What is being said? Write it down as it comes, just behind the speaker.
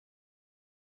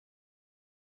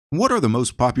What are the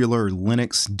most popular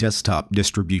Linux desktop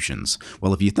distributions?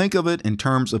 Well, if you think of it in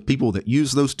terms of people that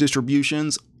use those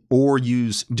distributions or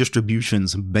use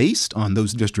distributions based on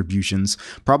those distributions,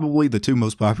 probably the two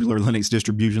most popular Linux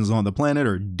distributions on the planet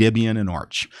are Debian and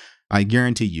Arch. I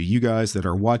guarantee you, you guys that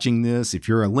are watching this, if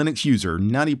you're a Linux user,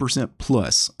 90%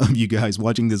 plus of you guys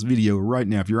watching this video right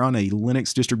now, if you're on a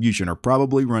Linux distribution, are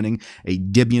probably running a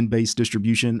Debian-based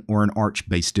distribution or an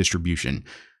Arch-based distribution.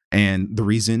 And the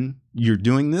reason you're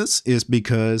doing this is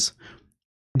because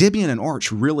Debian and Arch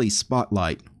really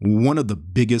spotlight one of the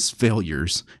biggest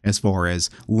failures as far as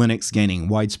Linux gaining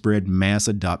widespread mass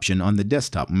adoption on the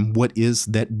desktop. And what is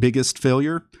that biggest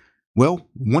failure? Well,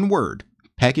 one word: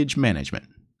 package management.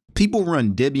 People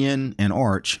run Debian and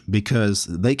Arch because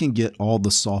they can get all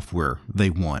the software they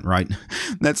want, right?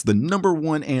 That's the number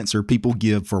one answer people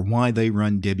give for why they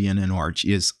run Debian and Arch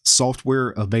is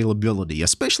software availability,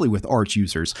 especially with Arch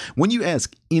users. When you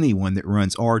ask anyone that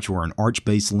runs Arch or an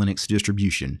Arch-based Linux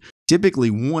distribution,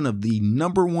 typically one of the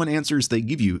number one answers they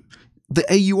give you, the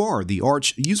AUR, the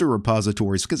Arch user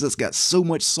repositories, because it's got so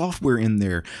much software in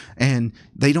there, and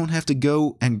they don't have to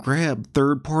go and grab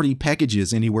third-party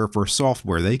packages anywhere for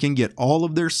software. They can get all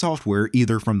of their software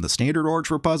either from the standard Arch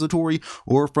repository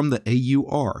or from the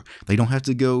AUR. They don't have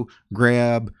to go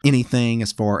grab anything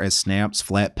as far as snaps,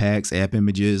 flatpaks, app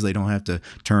images. They don't have to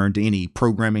turn to any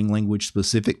programming language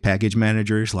specific package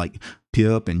managers like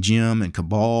pip and gem and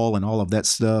cabal and all of that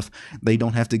stuff. They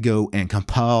don't have to go and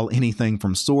compile anything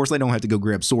from source. They don't have to go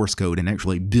grab source code and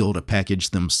actually build a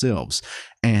package themselves.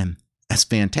 And that's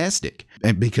fantastic.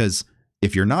 And because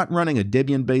if you're not running a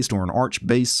Debian-based or an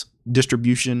Arch-based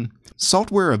distribution,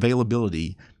 software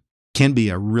availability can be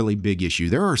a really big issue.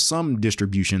 There are some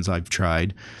distributions I've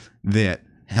tried that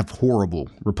have horrible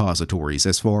repositories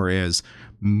as far as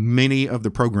many of the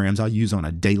programs I use on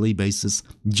a daily basis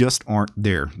just aren't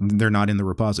there. They're not in the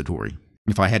repository.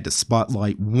 If I had to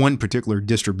spotlight one particular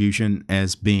distribution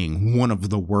as being one of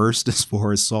the worst as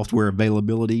far as software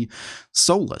availability,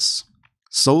 Solus.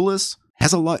 Solus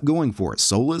has a lot going for it.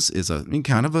 Solus is a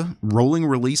kind of a rolling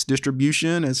release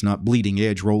distribution. It's not bleeding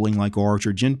edge rolling like Arch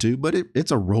or Gentoo, but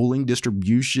it's a rolling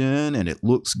distribution and it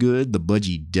looks good. The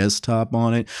budgie desktop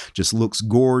on it just looks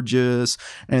gorgeous.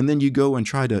 And then you go and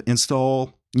try to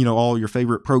install, all your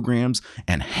favorite programs,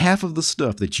 and half of the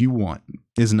stuff that you want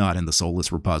is not in the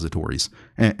Solus repositories.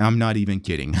 And I'm not even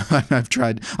kidding.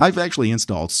 I've actually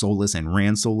installed Solus and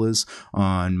ran Solus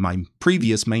on my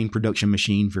previous main production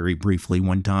machine very briefly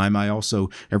one time. I also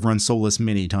have run Solus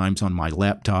many times on my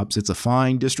laptops. It's a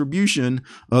fine distribution,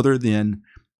 other than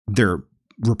their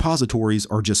repositories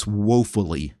are just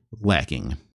woefully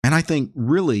lacking. And I think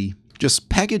really just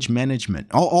package management,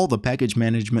 all the package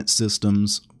management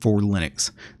systems for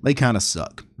Linux, they kind of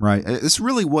suck, right? It's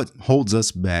really what holds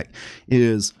us back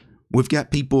is we've got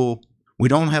people, we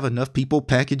don't have enough people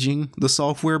packaging the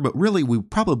software, but really we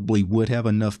probably would have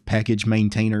enough package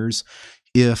maintainers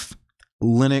if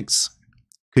Linux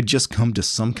could just come to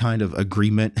some kind of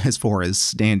agreement as far as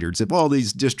standards. If all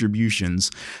these distributions,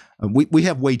 we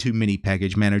have way too many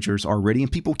package managers already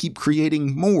and people keep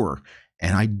creating more.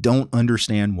 And I don't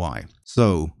understand why.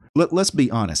 So let's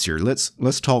be honest here.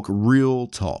 Let's talk real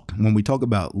talk. When we talk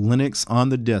about Linux on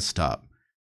the desktop,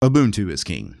 Ubuntu is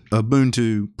king.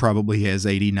 Ubuntu probably has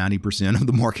 80-90% of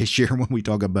the market share when we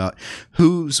talk about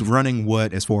who's running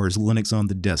what as far as Linux on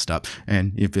the desktop.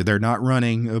 And if they're not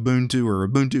running Ubuntu or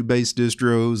Ubuntu-based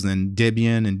distros, then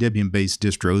Debian and Debian-based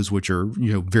distros, which are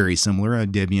very similar.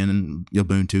 Debian and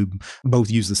Ubuntu both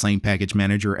use the same package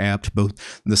manager apt,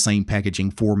 both the same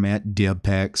packaging format, deb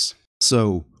packs.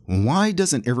 So why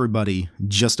doesn't everybody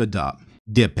just adopt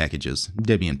deb packages,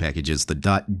 Debian packages, the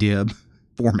 .deb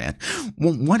format?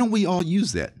 Well, why don't we all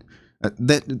use that?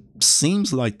 That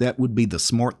seems like that would be the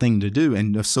smart thing to do.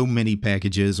 And if so many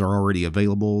packages are already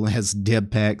available as deb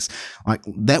packs, like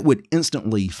that would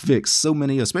instantly fix so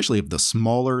many, especially of the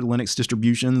smaller Linux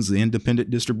distributions, the independent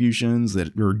distributions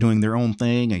that are doing their own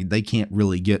thing and they can't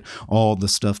really get all the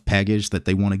stuff packaged that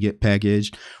they want to get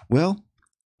packaged. Well,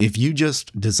 if you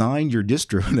just design your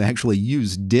distro to actually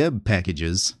use deb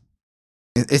packages,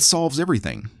 it solves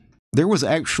everything. There was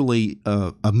actually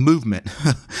a movement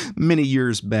many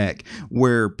years back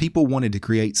where people wanted to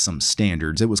create some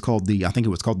standards. It was called I think it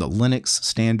was called the Linux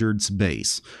Standards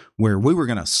Base, where we were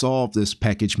going to solve this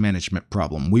package management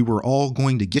problem. We were all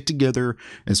going to get together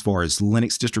as far as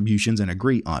Linux distributions and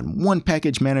agree on one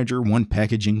package manager, one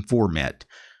packaging format.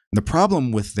 The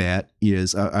problem with that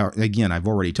is, again, I've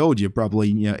already told you,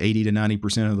 probably 80 to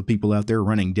 90% of the people out there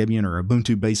running Debian or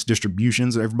Ubuntu-based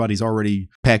distributions, everybody's already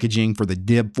packaging for the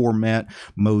deb format.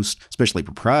 Most, especially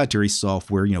proprietary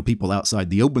software, people outside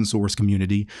the open source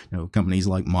community, companies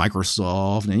like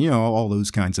Microsoft and all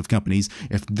those kinds of companies,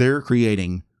 if they're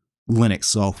creating Linux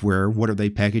software, what are they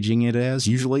packaging it as?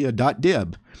 Usually a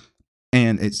 .deb.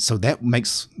 And so that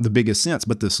makes the biggest sense.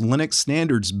 But this Linux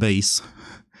standards base,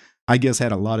 I guess,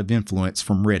 had a lot of influence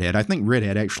from Red Hat. I think Red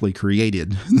Hat actually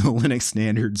created the Linux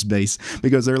standards base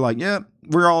because they're like, yeah,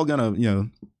 we're all going to,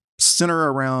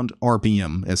 center around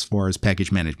RPM as far as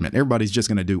package management. Everybody's just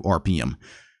going to do RPM.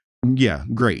 Yeah,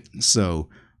 great. So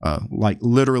like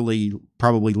literally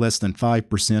probably less than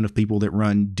 5% of people that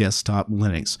run desktop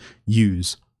Linux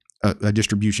use a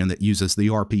distribution that uses the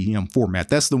RPM format.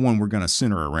 That's the one we're going to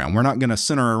center around. We're not going to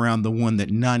center around the one that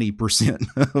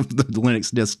 90% of the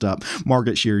Linux desktop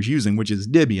market share is using, which is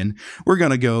Debian. We're going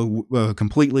to go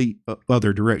completely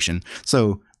other direction.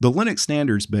 So the Linux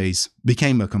standards base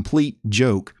became a complete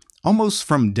joke almost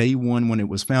from day one when it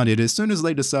was founded. As soon as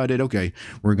they decided, okay,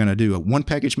 we're going to do a one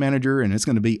package manager and it's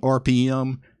going to be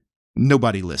RPM,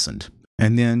 nobody listened.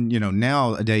 And then,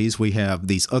 nowadays we have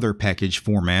these other package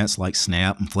formats like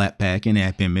Snap and Flatpak and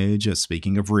AppImage.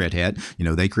 Speaking of Red Hat,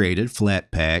 they created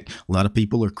Flatpak. A lot of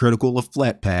people are critical of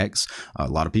Flatpaks. A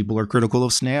lot of people are critical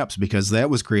of Snaps because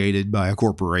that was created by a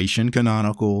corporation,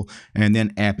 Canonical. And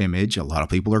then AppImage. A lot of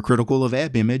people are critical of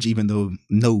AppImage, even though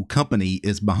no company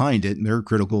is behind it. They're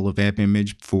critical of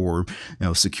AppImage for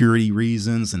security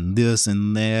reasons and this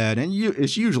and that. And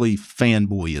it's usually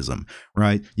fanboyism,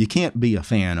 right? You can't be a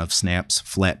fan of Snaps,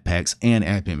 Flatpaks, and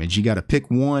AppImage. You got to pick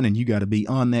one and you got to be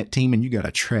on that team and you got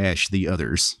to trash the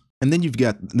others. And then you've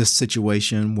got this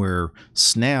situation where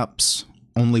Snaps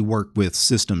only work with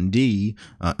systemd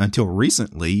until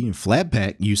recently.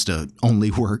 Flatpak used to only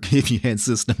work if you had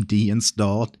systemd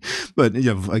installed. But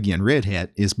again, Red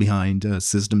Hat is behind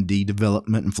systemd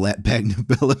development and Flatpak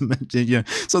development.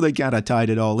 So they kind of tied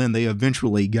it all in. They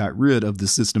eventually got rid of the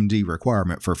systemd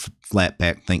requirement for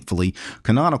Flatpak, thankfully.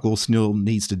 Canonical still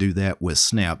needs to do that with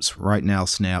Snaps. Right now,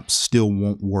 Snaps still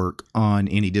won't work on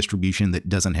any distribution that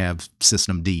doesn't have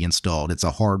systemd installed. It's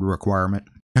a hard requirement.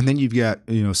 And then you've got,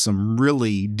 some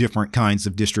really different kinds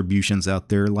of distributions out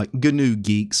there like GNU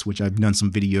Geeks, which I've done some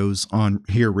videos on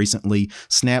here recently.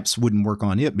 Snaps wouldn't work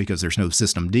on it because there's no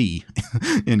systemd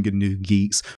in GNU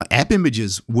Geeks.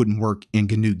 AppImages wouldn't work in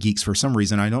GNU Geeks for some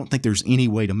reason. I don't think there's any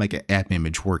way to make an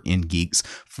AppImage work in Geeks.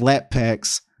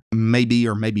 Flatpaks maybe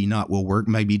or maybe not will work,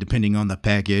 maybe depending on the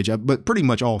package, but pretty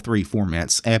much all three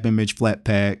formats, AppImage,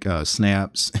 Flatpak,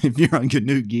 Snaps. If you're on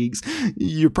GNU Geeks,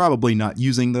 you're probably not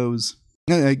using those.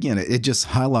 Again, it just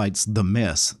highlights the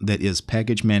mess that is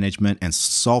package management and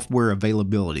software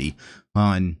availability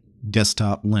on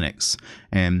desktop Linux.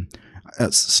 And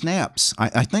Snaps,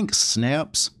 I think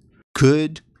Snaps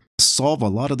could solve a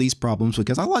lot of these problems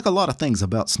because I like a lot of things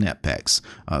about Snap Packs.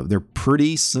 They're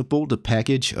pretty simple to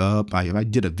package up. I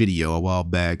did a video a while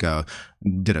back,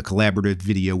 did a collaborative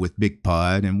video with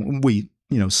BigPod, and we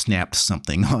snapped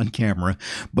something on camera.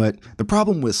 But the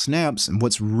problem with Snaps and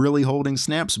what's really holding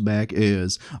Snaps back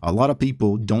is a lot of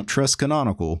people don't trust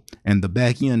Canonical, and the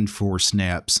back end for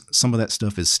Snaps, some of that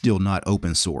stuff is still not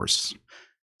open source.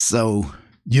 So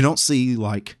you don't see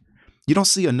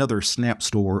another Snap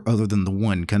store other than the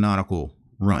one Canonical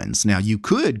runs. Now you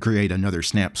could create another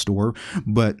Snap store,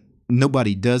 but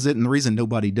nobody does it. And the reason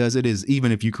nobody does it is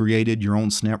even if you created your own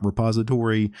Snap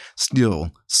repository,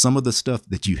 still some of the stuff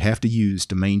that you have to use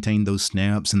to maintain those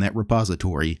snaps in that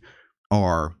repository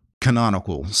are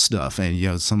Canonical stuff.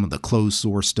 And some of the closed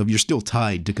source stuff, you're still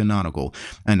tied to Canonical.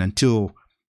 And until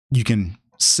you can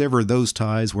sever those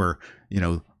ties where,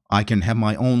 I can have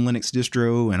my own Linux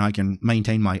distro and I can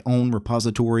maintain my own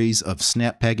repositories of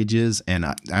Snap packages and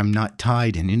I'm not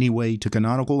tied in any way to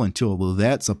Canonical, until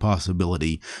that's a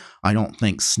possibility, I don't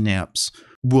think Snaps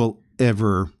will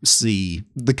ever see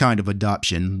the kind of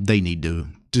adoption they need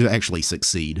to actually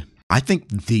succeed. I think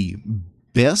the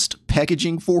best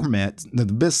packaging format, the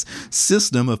best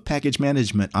system of package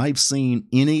management I've seen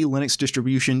any Linux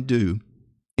distribution do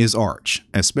is Arch,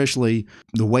 especially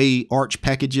the way Arch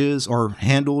packages are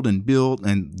handled and built,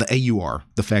 and the AUR,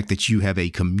 the fact that you have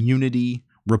a community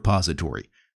repository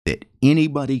that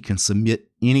anybody can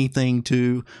submit anything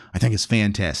to, I think is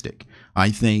fantastic. I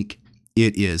think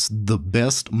it is the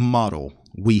best model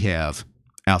we have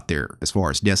out there as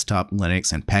far as desktop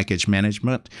Linux and package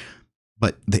management.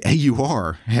 But the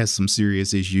AUR has some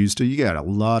serious issues too. You got a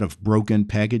lot of broken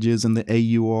packages in the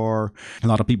AUR. A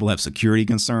lot of people have security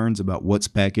concerns about what's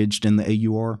packaged in the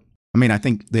AUR. I mean, I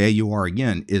think the AUR,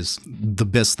 again, is the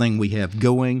best thing we have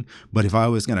going. But if I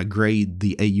was going to grade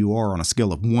the AUR on a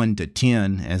scale of 1 to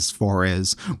 10, as far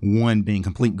as 1 being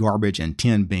complete garbage and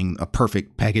 10 being a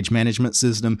perfect package management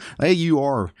system,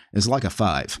 AUR is like a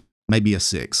 5, maybe a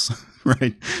 6,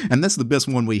 right? And that's the best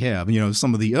one we have. You know,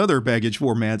 some of the other package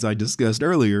formats I discussed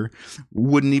earlier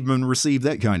wouldn't even receive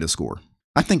that kind of score.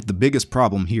 I think the biggest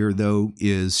problem here, though,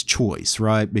 is choice,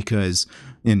 right? Because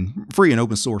in free and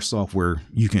open source software,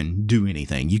 you can do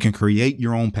anything. You can create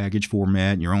your own package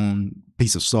format, your own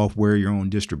piece of software, your own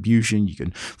distribution. You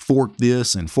can fork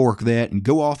this and fork that and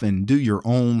go off and do your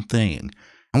own thing.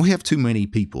 And we have too many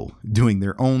people doing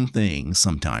their own thing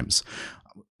sometimes.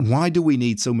 Why do we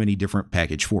need so many different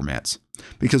package formats?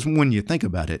 Because when you think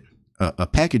about it, a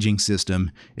packaging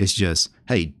system is just,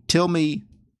 hey, tell me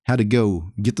how to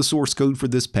go get the source code for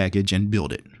this package and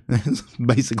build it.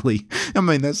 Basically, I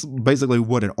mean, that's basically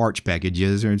what an Arch package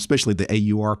is, or especially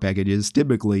the AUR packages.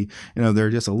 Typically, you know, they're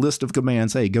just a list of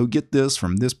commands. Hey, go get this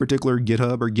from this particular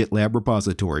GitHub or GitLab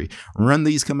repository. Run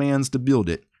these commands to build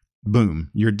it.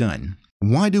 Boom, you're done.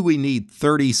 Why do we need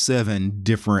 37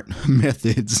 different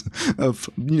methods of,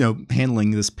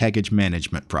 handling this package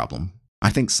management problem? I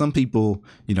think some people,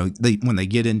 when they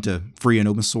get into free and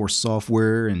open source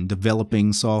software and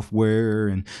developing software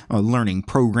and learning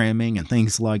programming and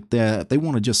things like that, they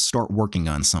want to just start working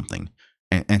on something.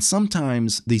 And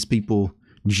sometimes these people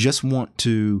just want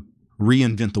to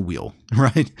reinvent the wheel,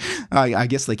 right? I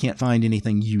guess they can't find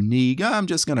anything unique. I'm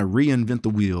just going to reinvent the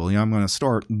wheel. I'm going to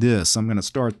start this. I'm going to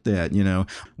start that.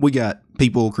 We got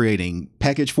people creating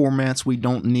package formats we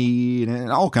don't need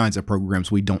and all kinds of programs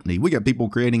we don't need. We got people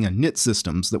creating init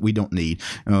systems that we don't need.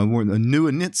 Where the new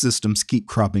init systems keep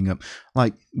cropping up.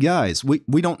 Like, guys,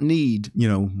 we don't need,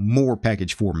 more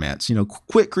package formats.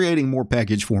 Quit creating more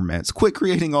package formats. Quit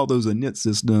creating all those init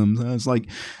systems. It's like,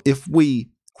 if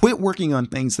we quit working on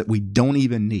things that we don't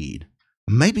even need,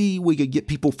 maybe we could get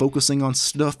people focusing on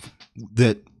stuff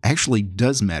that actually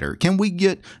does matter. Can we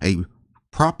get a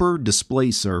proper display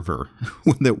server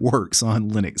that works on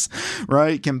Linux,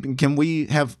 right? Can we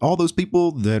have all those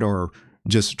people that are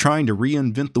just trying to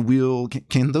reinvent the wheel?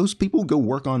 Can those people go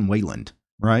work on Wayland?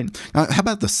 Right? How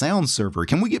about the sound server?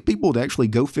 Can we get people to actually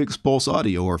go fix Pulse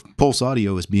Audio, or if Pulse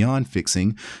Audio is beyond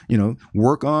fixing,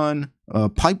 work on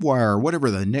Pipewire, or whatever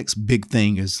the next big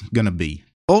thing is going to be?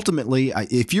 Ultimately,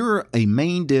 if you're a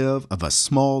main dev of a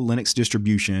small Linux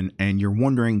distribution and you're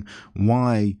wondering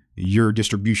why your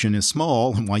distribution is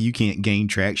small and why you can't gain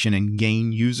traction and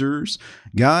gain users,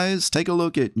 guys, take a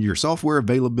look at your software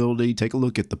availability, take a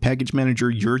look at the package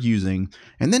manager you're using,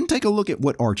 and then take a look at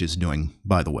what Arch is doing,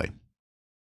 by the way.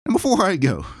 And before I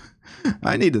go,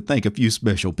 I need to thank a few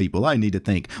special people. I need to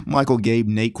thank Michael, Gabe,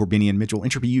 Nate, Corbinian, Mitchell,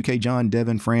 Entropy UK, John,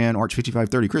 Devin, Fran,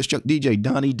 Arch5530, Chris, Chuck, DJ,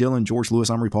 Donnie, Dylan, George, Lewis,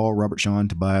 Omri, Paul, Robert, Sean,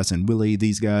 Tobias, and Willie.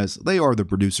 These guys, they are the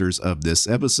producers of this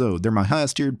episode. They're my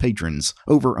highest tiered patrons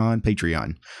over on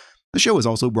Patreon. The show is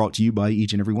also brought to you by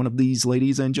each and every one of these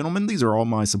ladies and gentlemen. These are all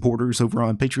my supporters over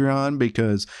on Patreon,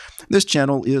 because this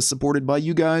channel is supported by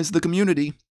you guys, the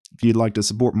community. If you'd like to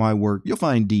support my work, you'll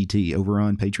find DT over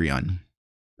on Patreon.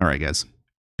 All right, guys.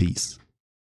 Peace.